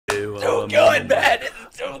too good, man. This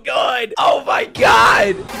is too good. Oh my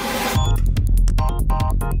god.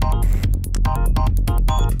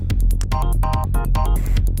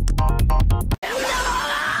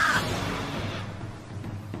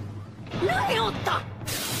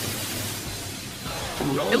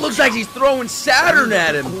 It looks like he's throwing Saturn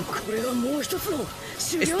at him.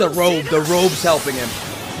 It's the robe. The robe's helping him.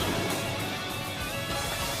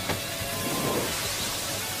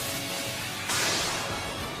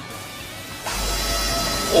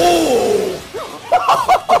 Oh!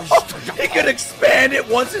 He can expand it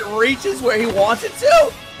once it reaches where he wants it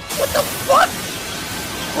to? What the fuck?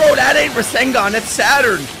 Bro, that ain't Rasengan, that's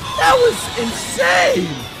Saturn. That was insane.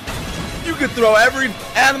 You could throw every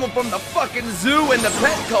animal from the fucking zoo in the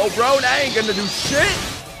Petco, bro. That ain't gonna do shit.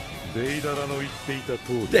 Deidara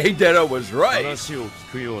was right.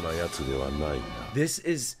 This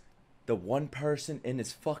is the one person in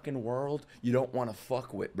this fucking world you don't want to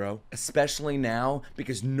fuck with, bro. Especially now,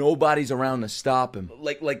 because nobody's around to stop him.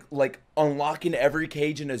 Like unlocking every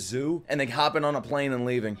cage in a zoo and then hopping on a plane and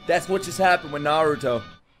leaving. That's what just happened with Naruto.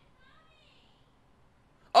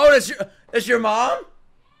 Oh, that's your mom?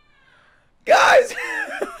 Guys!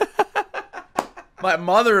 My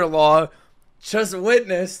mother-in-law just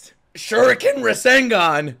witnessed Shuriken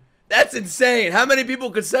Rasengan. That's insane. How many people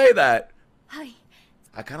could say that? Hi.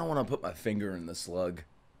 I kind of want to put my finger in the slug.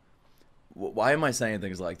 Why am I saying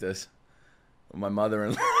things like this? My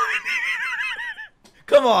mother-in-law.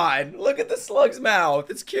 Come on, look at the slug's mouth.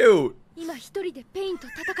 It's cute.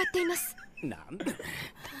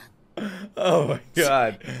 Oh my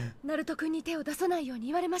god.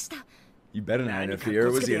 You better not interfere.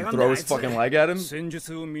 Was he gonna throw his fucking leg at him? This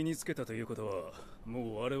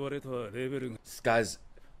guy's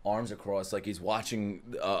arms across like he's watching,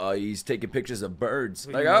 he's taking pictures of birds.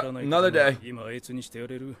 Like, oh, another day.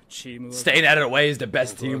 Staying out of the way is the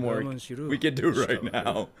best teamwork we can do right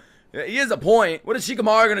now. Yeah, he has a point. What is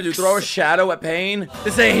Shikamaru gonna do? Throw a shadow at Pain?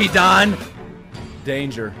 This ain't Hidan.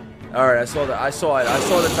 Danger. Alright, I saw that. I saw it. I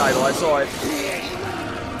saw the title. I saw it.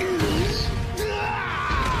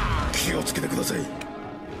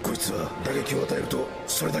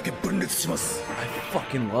 I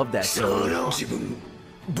fucking love that sword.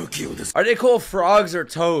 Are they called frogs or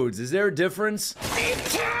toads? Is there a difference?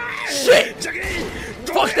 Shit!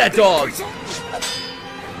 Fuck that dog!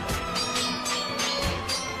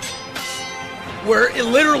 We're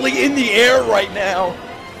literally in the air right now.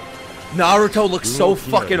 Naruto looks so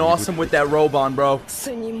fucking awesome with that robe on, bro.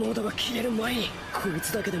 Don't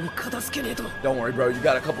worry, bro. You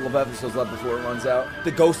got a couple of episodes left before it runs out.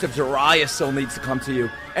 The ghost of Jiraiya still needs to come to you.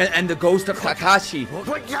 And the ghost of Kakashi.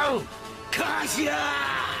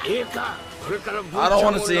 I don't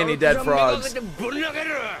want to see any dead frogs. He's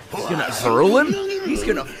gonna hurl him? He's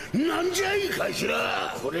gonna...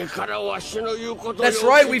 That's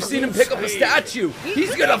right, we've seen him pick up a statue.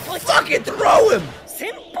 He's gonna fucking throw him!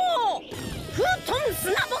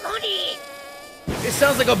 It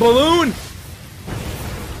sounds like a balloon!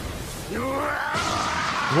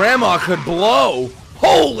 Grandma could blow!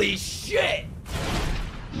 Holy shit!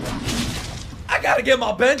 I gotta get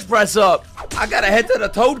my bench press up! I gotta head to the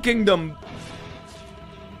Toad Kingdom!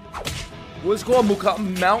 What's it called?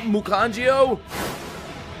 Mount Mukanjio?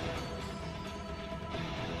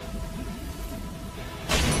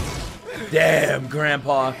 Damn,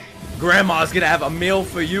 Grandpa. Grandma's gonna have a meal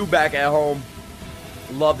for you back at home.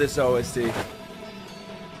 Love this OST.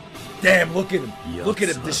 Damn, look at him. Look at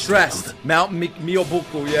him, distressed. Mount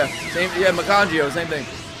Miobuku, yeah. Same, yeah, Mukanjio, same thing.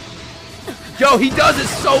 Yo, he does it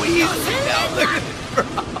so easily now. Look at it, bro.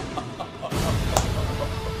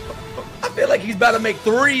 I feel like he's about to make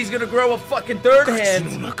 3. He's gonna grow a fucking third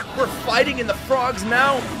hand. We're fighting in the frog's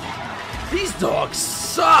mouth. These dogs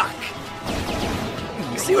suck.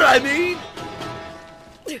 You see what I mean?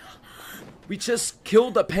 We just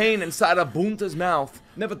killed the Pain inside of Bunta's mouth.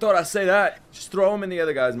 Never thought I'd say that. Just throw him in the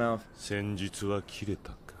other guy's mouth.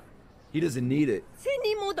 He doesn't need it.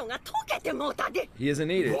 He doesn't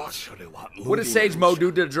need it. What does Sage Mode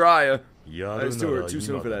do to Jiraiya? That's too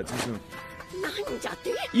soon for that. Too soon.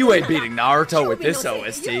 You ain't beating Naruto with this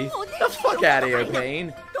OST. The fuck out of here,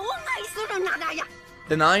 Pain.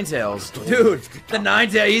 The Ninetales. Dude, the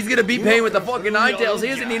Ninetales. He's gonna beat Pain with the fucking Ninetales. He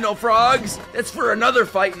doesn't need no frogs. That's for another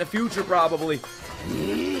fight in the future, probably.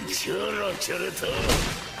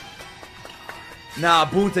 Nah,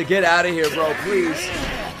 Bunta, get out of here, bro, please.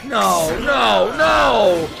 No, no,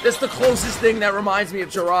 no! That's the closest thing that reminds me of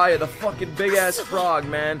Jiraiya, the fucking big-ass frog,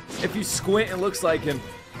 man. If you squint, it looks like him.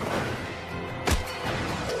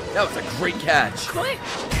 That was a great catch.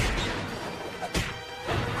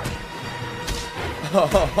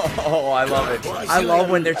 Oh, I love it. I love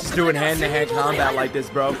when they're just doing hand-to-hand combat like this,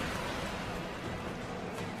 bro.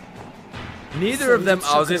 Neither of them,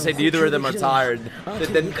 I was gonna say neither of them are tired.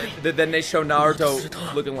 Then they show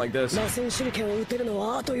Naruto looking like this.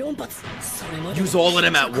 Use all of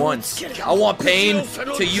them at once. I want Pain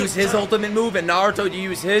to use his ultimate move and Naruto to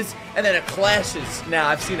use his, and then it clashes. Nah,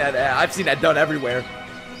 I've seen that done everywhere.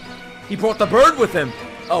 He brought the bird with him.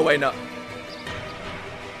 Oh wait, no.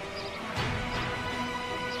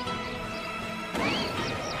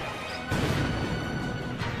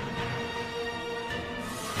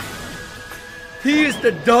 He is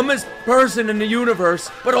the dumbest person in the universe,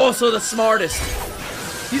 but also the smartest.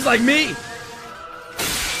 He's like me.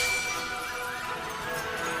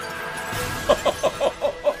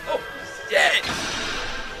 Oh, shit.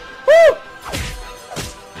 Woo.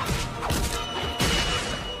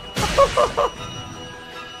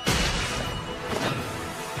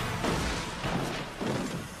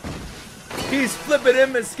 He's flipping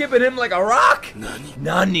him and skipping him like a rock.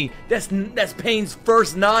 Nani. That's Pain's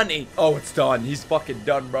first Nani. Oh, it's done. He's fucking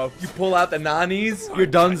done, bro. You pull out the Nanis, you're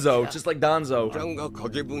donezo, just like Donzo.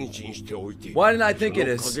 Why didn't I think of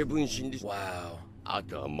this? Wow.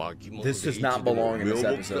 This does not belong in this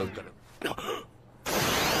episode.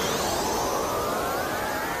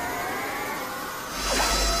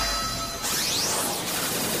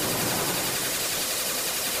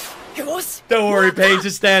 Don't worry, Pain,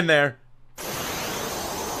 just stand there.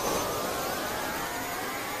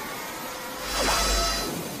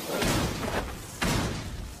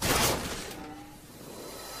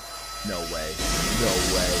 No way. No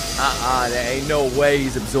way. There ain't no way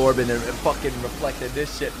he's absorbing and fucking reflecting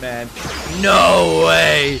this shit, man. No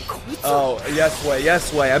way. Oh, yes way,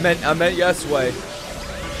 yes way. I meant yes way.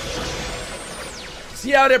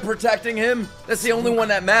 See how they're protecting him? That's the only one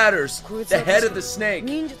that matters. The head of the snake.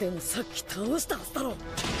 You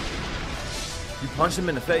punched him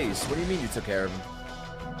in the face. What do you mean you took care of him?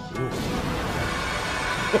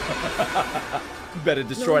 You better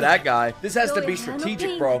destroy that guy. This has to be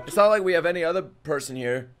strategic, bro. It's not like we have any other person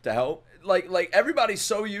here to help. Like everybody's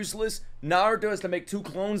so useless. Naruto has to make 2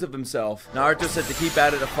 clones of himself. Naruto said to keep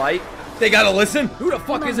out of the fight. They gotta listen? Who the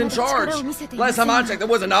fuck is in charge? Last time I checked, it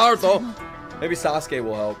wasn't Naruto. Maybe Sasuke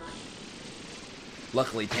will help.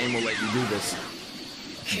 Luckily, Pain will let you do this.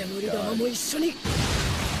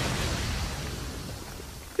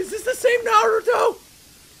 Is this the same Naruto?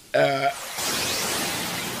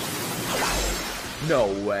 No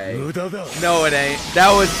way. No, it ain't.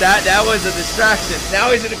 That was a distraction.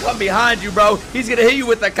 Now he's gonna come behind you, bro. He's gonna hit you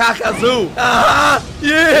with the Kakazu.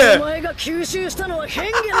 Yeah.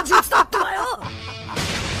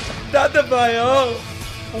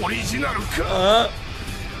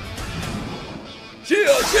 Cheer.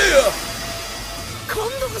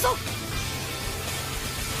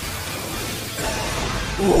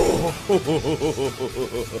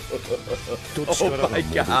 Oh my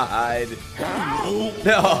god.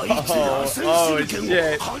 No. Oh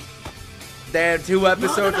shit. Damn, 2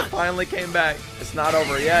 episodes that finally came back. It's not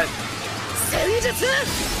over yet.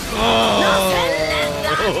 Oh.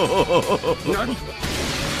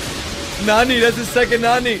 Nani, that's his second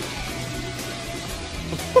Nani.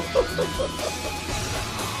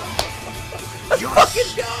 Let's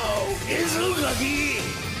fucking go.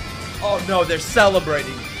 Oh no, they're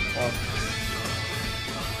celebrating. Oh.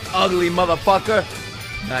 Ugly motherfucker.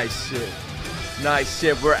 Nice shit. Nice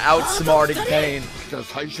shit. We're outsmarting Pain.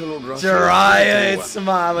 Jiraiya is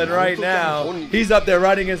smiling right now. He's up there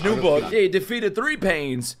writing his new book. Yeah, he defeated 3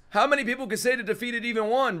 Pains. How many people can say to defeated even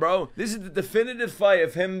 1, bro? This is the definitive fight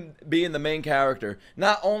of him being the main character.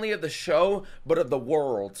 Not only of the show, but of the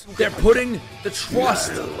world. They're putting the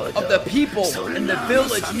trust of the people in the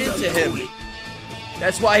village into him.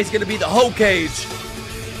 That's why he's gonna be the Hokage.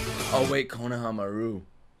 Oh wait, Konohamaru.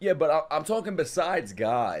 Yeah, but I'm talking besides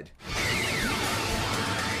God.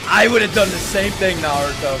 I would have done the same thing,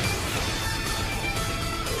 Naruto.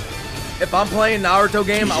 If I'm playing Naruto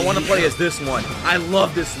game, I want to play as this one. I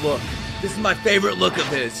love this look. This is my favorite look of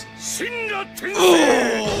his.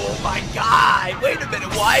 Oh my god! Wait a minute,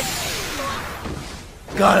 what?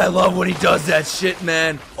 God, I love when he does that shit,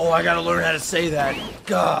 man. Oh, I gotta learn how to say that.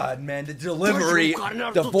 God, man, the delivery,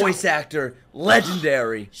 the voice actor,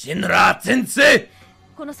 legendary. Shinra Tensei!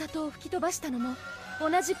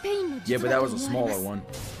 Yeah, but that was a smaller one.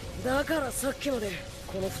 What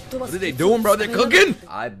are they doing, bro? They're cooking?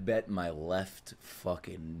 I bet my left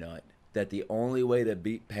fucking nut that the only way to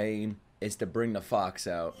beat Pain is to bring the fox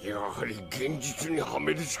out.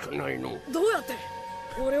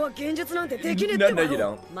 No, you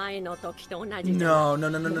don't.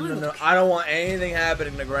 No. I don't want anything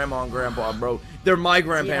happening to Grandma and Grandpa, bro. They're my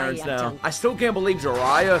grandparents now. I still can't believe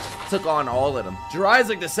Jiraiya took on all of them. Jiraiya's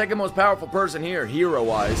like the second most powerful person here,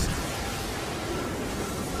 hero-wise.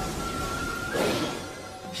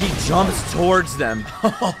 He jumps towards them.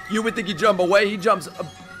 You would think he'd jump away. He jumps.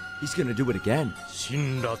 He's gonna do it again.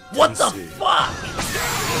 What the fuck?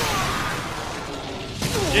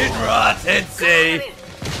 Shinra Tensei.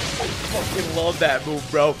 I fucking love that move,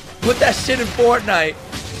 bro. Put that shit in Fortnite.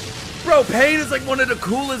 Bro, Pain is like one of the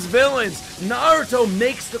coolest villains. Naruto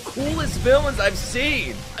makes the coolest villains I've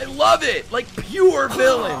seen. I love it. Like pure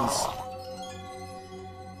villains.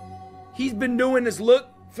 He's been doing this look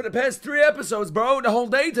for the past 3 episodes, bro. The whole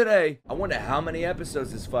day today. I wonder how many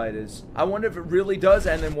episodes this fight is. I wonder if it really does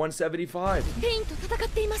end in 175.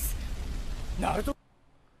 Naruto?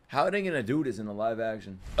 How are they gonna do this in the live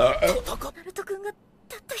action?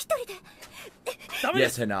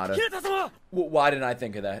 Yes, Hinata. Why didn't I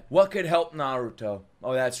think of that? What could help Naruto?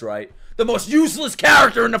 Oh, that's right. The most useless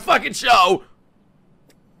character in the fucking show!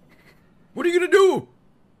 What are you gonna do?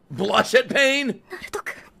 Blush at Pain?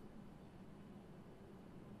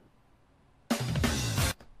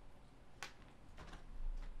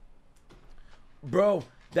 Bro,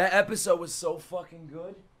 that episode was so fucking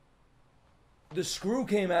good. The screw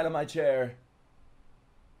came out of my chair.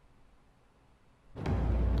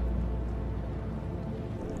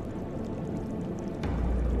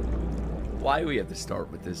 Why do we have to start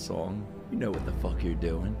with this song? You know what the fuck you're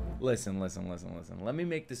doing. Listen. Let me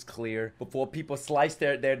make this clear before people slice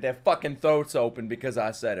their fucking throats open because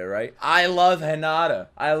I said it, right? I love Hinata.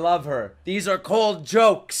 I love her. These are called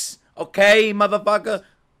jokes. Okay, motherfucker?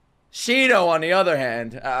 Shino, on the other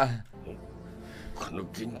hand,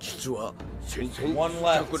 one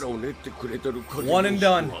left. One and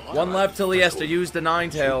done. One left till he has to use the Nine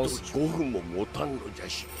Tails.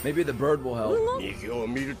 Maybe the bird will help.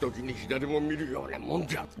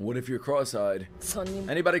 What if you're cross-eyed?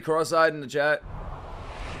 Anybody cross-eyed in the chat?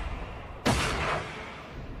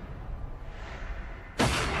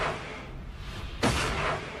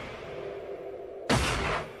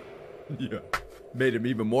 Yeah. Made him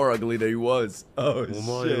even more ugly than he was. Oh shit.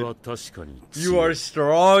 You are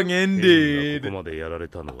strong indeed.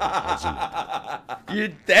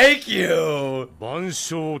 Thank you.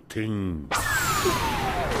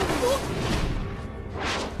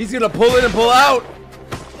 He's gonna pull in and pull out.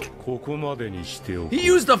 He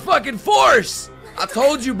used the fucking force. I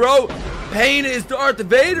told you, bro. Pain is Darth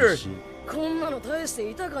Vader.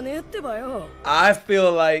 I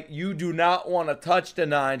feel like you do not want to touch the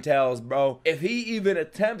Nine Tails, bro. If he even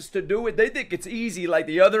attempts to do it, they think it's easy like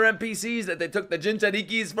the other NPCs that they took the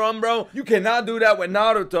Jinchurikis from, bro. You cannot do that with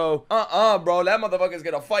Naruto. Bro. That motherfucker's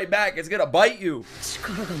gonna fight back. It's gonna bite you.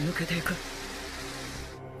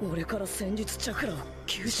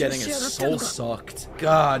 He's getting his soul sucked.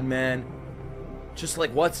 God, man. Just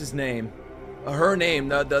like, what's his name? Her name,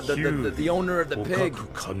 the owner of the pig.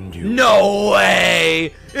 No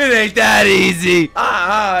way! It ain't that easy!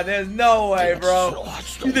 There's no way, bro.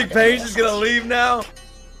 You think Paige is gonna leave now?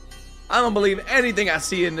 I don't believe anything I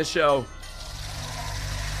see in the show.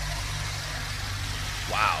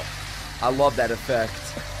 Wow. I love that effect.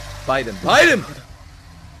 Bite him. Bite him!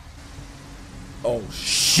 Oh,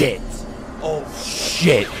 shit. Oh,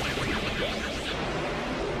 shit.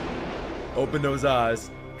 Open those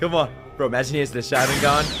eyes. Come on. Bro, imagine he has the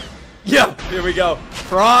Sharingan. Yeah, here we go.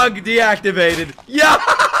 Frog deactivated. Yeah.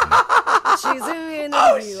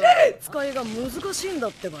 Oh shit.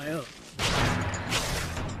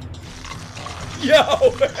 Yo.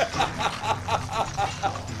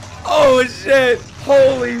 Oh shit.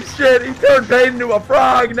 Holy shit. He turned Pain into a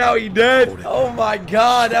frog. Now he dead. Oh my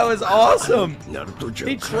god, that was awesome.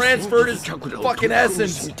 He transferred his fucking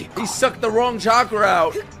essence. He sucked the wrong chakra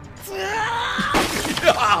out.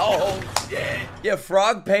 Oh shit! Yeah,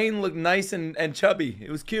 Frog Pain looked nice and chubby. It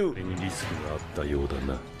was cute.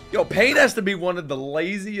 Yo, Pain has to be one of the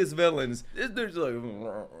laziest villains. This dude's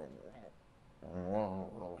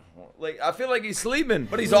like, I feel like he's sleeping,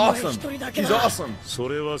 but he's awesome. He's awesome.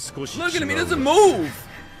 Look at him, he doesn't move.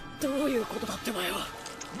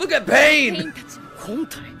 Look at Pain.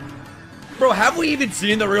 Bro, have we even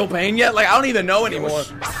seen the real Pain yet? Like, I don't even know anymore.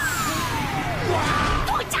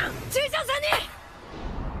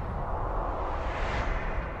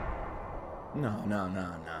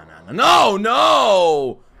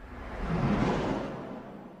 No!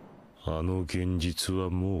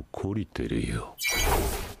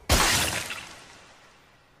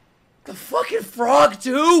 The fucking frog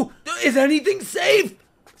too? Is anything safe?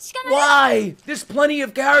 Why? There's plenty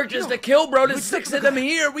of characters to kill, bro. There's 6 of them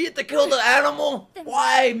here. We have to kill the animal.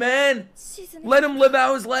 Why, man? Let him live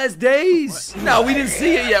out his last days. No, we didn't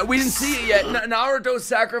see it yet. We didn't see it yet. Naruto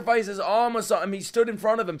sacrificed his arm or something. He stood in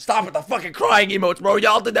front of him. Stop with the fucking crying emotes, bro.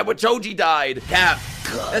 Y'all did that when Choji died. Cap.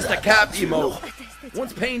 That's the Cap emote.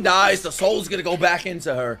 Once Pain dies, the soul's gonna go back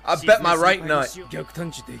into her. I bet my right nut.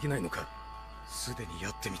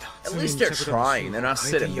 At least they're trying. They're not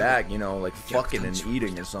sitting back, you know, like fucking and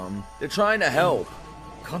eating or something. They're trying to help,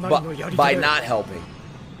 but by not helping.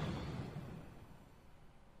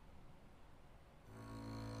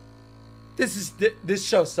 This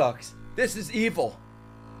show sucks. This is evil.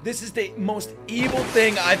 This is the most evil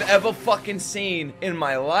thing I've ever fucking seen in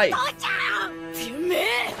my life.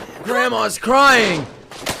 Grandma's crying.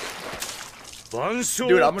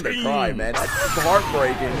 Dude, I'm gonna cry, man. That's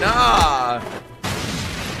heartbreaking. Nah.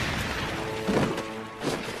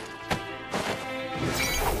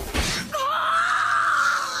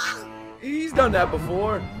 He's done that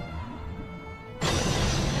before.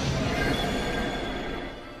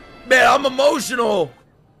 Man, I'm emotional.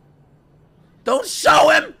 Don't show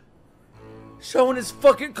him. Showing his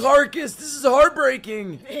fucking carcass. This is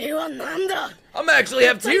heartbreaking. I'm actually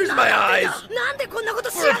have tears in my eyes.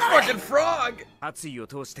 For a fucking frog. They're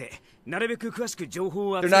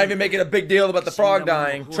not even making a big deal about the frog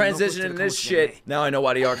dying. Transitioning this shit. Now I know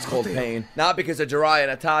why the arc's called Pain. Not because of Jiraiya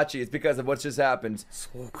and Itachi. It's because of what just happened.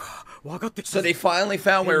 So they finally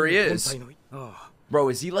found where he is. Bro,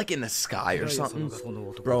 is he like in the sky or something?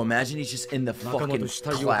 Bro, imagine he's just in the fucking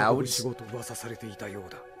clouds.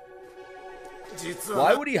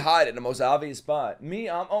 Why would he hide in the most obvious spot? Me,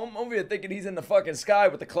 I'm over here thinking he's in the fucking sky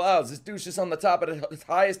with the clouds. This dude's just on the top of the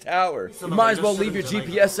highest tower. You might as well leave your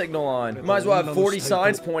GPS signal on. You might as well have 40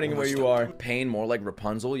 signs pointing where you are. Pain, more like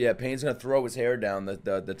Rapunzel. Yeah, Pain's gonna throw his hair down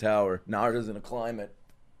the tower. Naruto's gonna climb it.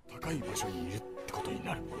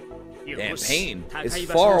 Damn, Pain is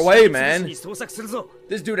far away, man.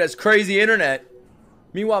 This dude has crazy internet.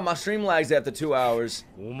 Meanwhile, my stream lags after 2 hours.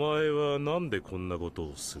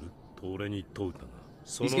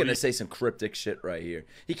 He's gonna say some cryptic shit right here.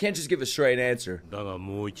 He can't just give a straight answer.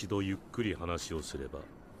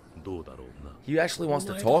 He actually wants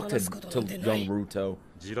to talk to young Naruto.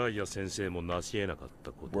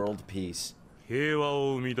 World peace.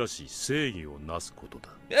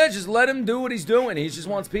 Yeah, just let him do what he's doing. He just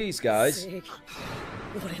wants peace, guys.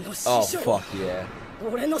 Oh, fuck yeah.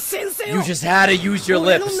 You just had to use your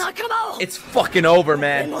lips. It's fucking over,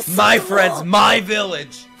 man. My friends, my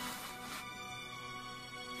village.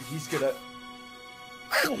 He's gonna...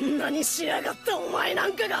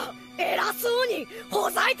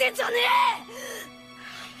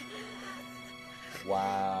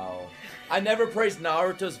 Wow. I never praised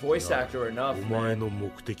Naruto's voice actor enough, man.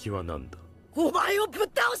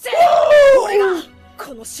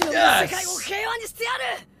 Yes!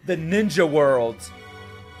 The ninja world.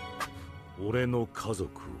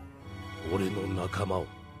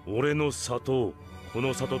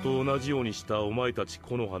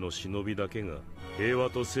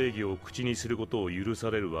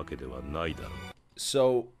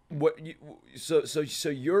 So what so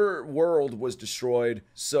your world was destroyed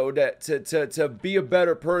so that to be a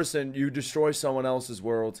better person you destroy someone else's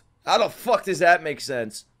world. How the fuck does that make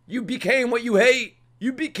sense? You became what you hate.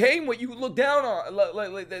 You became what you look down on,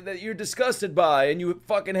 like that you're disgusted by and you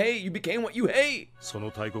fucking hate. You became what you hate.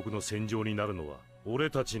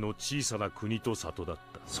 俺たちの小さな国と里だった。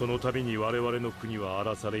その度に我々の国は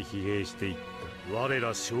荒らされ疲弊していった。我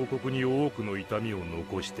ら小国に多くの痛みを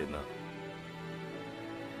残してな。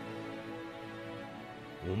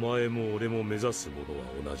お前も俺も目指すものは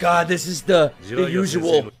同じ。God, this is the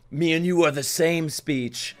usual. Me and you are the same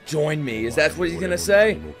speech. Join me. Is that what he's gonna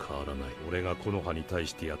say? 俺がこの葉に対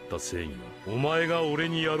してやった正義は、お前が俺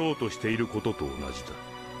にやろうとしていることと同じだ。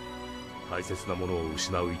大切なものを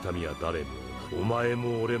失う痛みは誰も。 I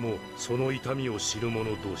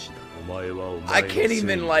can't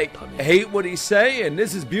even like hate what he's saying.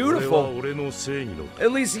 This is beautiful.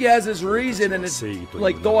 At least he has his reason and it's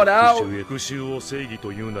like thought out.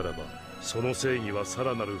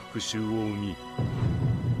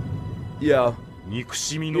 Yeah. Yeah.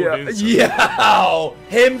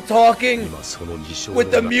 Him talking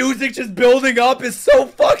with the music just building up is so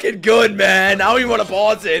fucking good, man. I don't even want to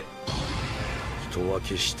pause it. I'm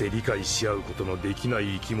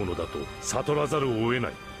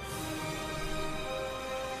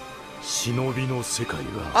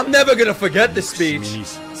never gonna forget this speech.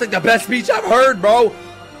 It's like the best speech I've heard, bro.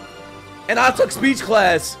 And I took speech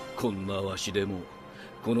class.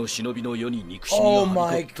 Oh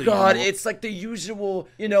my god, it's like the usual,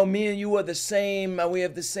 you know, me and you are the same, we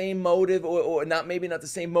have the same motive, or not, maybe not the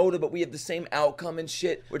same motive, but we have the same outcome and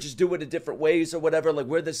shit. We're just doing it different ways or whatever, like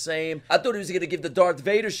we're the same. I thought he was gonna give the Darth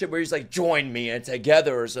Vader shit where he's like, join me and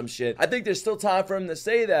together or some shit. I think there's still time for him to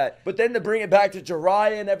say that. But then to bring it back to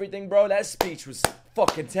Jiraiya and everything, bro, that speech was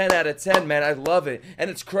fucking 10 out of 10, man. I love it. And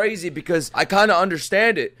it's crazy because I kind of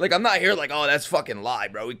understand it. Like, I'm not here like, oh, that's fucking lie,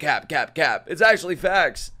 bro. We cap. It's actually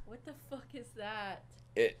facts. What the fuck is that?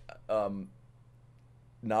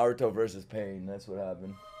 Naruto versus Pain. That's what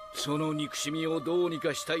happened.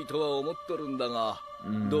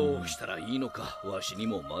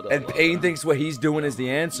 And Pain thinks what he's doing is the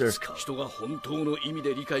answer.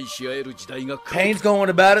 Pain's going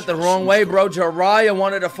about it the wrong way, bro. Jiraiya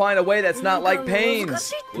wanted to find a way that's not like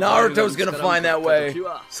Pain's. Naruto's gonna find that way.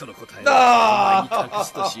 No.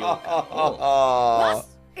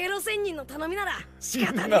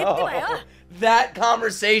 That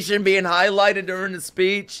conversation being highlighted during the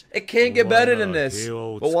speech, it can't get better than this.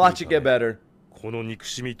 But watch it get better.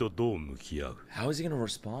 How is he gonna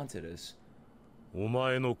respond to this?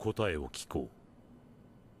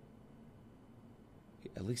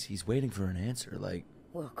 At least he's waiting for an answer, like...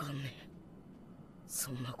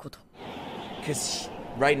 Because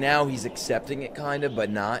right now he's accepting it kind of, but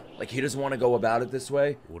not. Like, he doesn't want to go about it this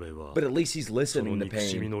way. But at least he's listening to Pain.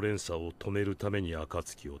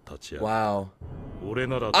 Wow.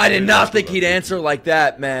 I did not think he'd answer like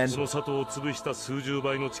that, man.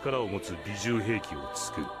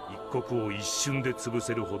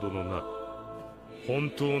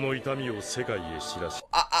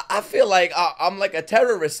 I feel like I'm like a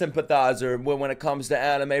terrorist sympathizer when it comes to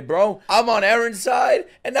anime, bro. I'm on Aaron's side,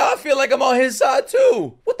 and now I feel like I'm on his side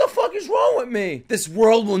too. What the fuck is wrong with me? This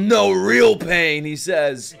world will know real pain, he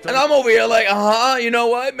says. And I'm over here like, you know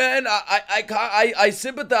what, man? I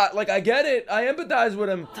sympathize, like, I get it. I empathize with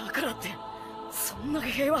him.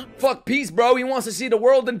 Fuck peace, bro. He wants to see the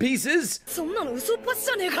world in pieces.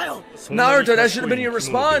 Naruto, that should have been your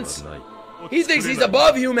response. He thinks he's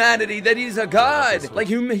above humanity, that he's a god. Like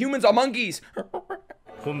humans are monkeys.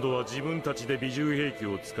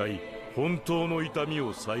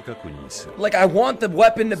 Like, I want the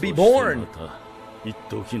weapon to be born.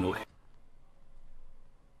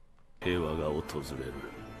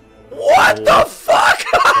 What the fuck?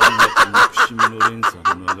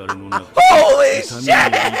 Holy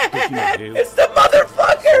shit! It's the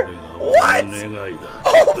motherfucker! What?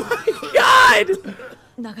 Oh my god!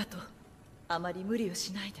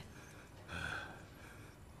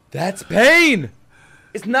 That's Pain!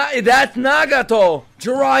 It's not, that's Nagato!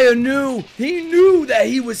 Jiraiya knew! He knew that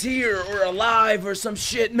he was here or alive or some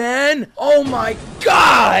shit, man! Oh my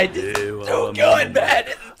god! This is too good, man!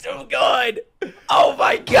 This is too good! Oh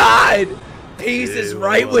my god! Peace is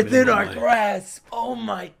right within our grasp! Oh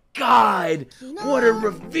my god! What a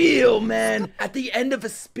reveal, man! At the end of a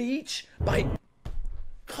speech by...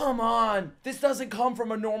 Come on, this doesn't come from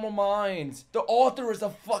a normal mind. The author is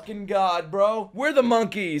a fucking god, bro. We're the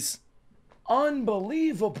monkeys.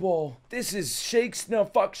 Unbelievable. This is Shakespeare. No,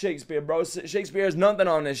 fuck Shakespeare, bro. Shakespeare has nothing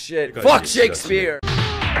on this shit. Fuck Shakespeare.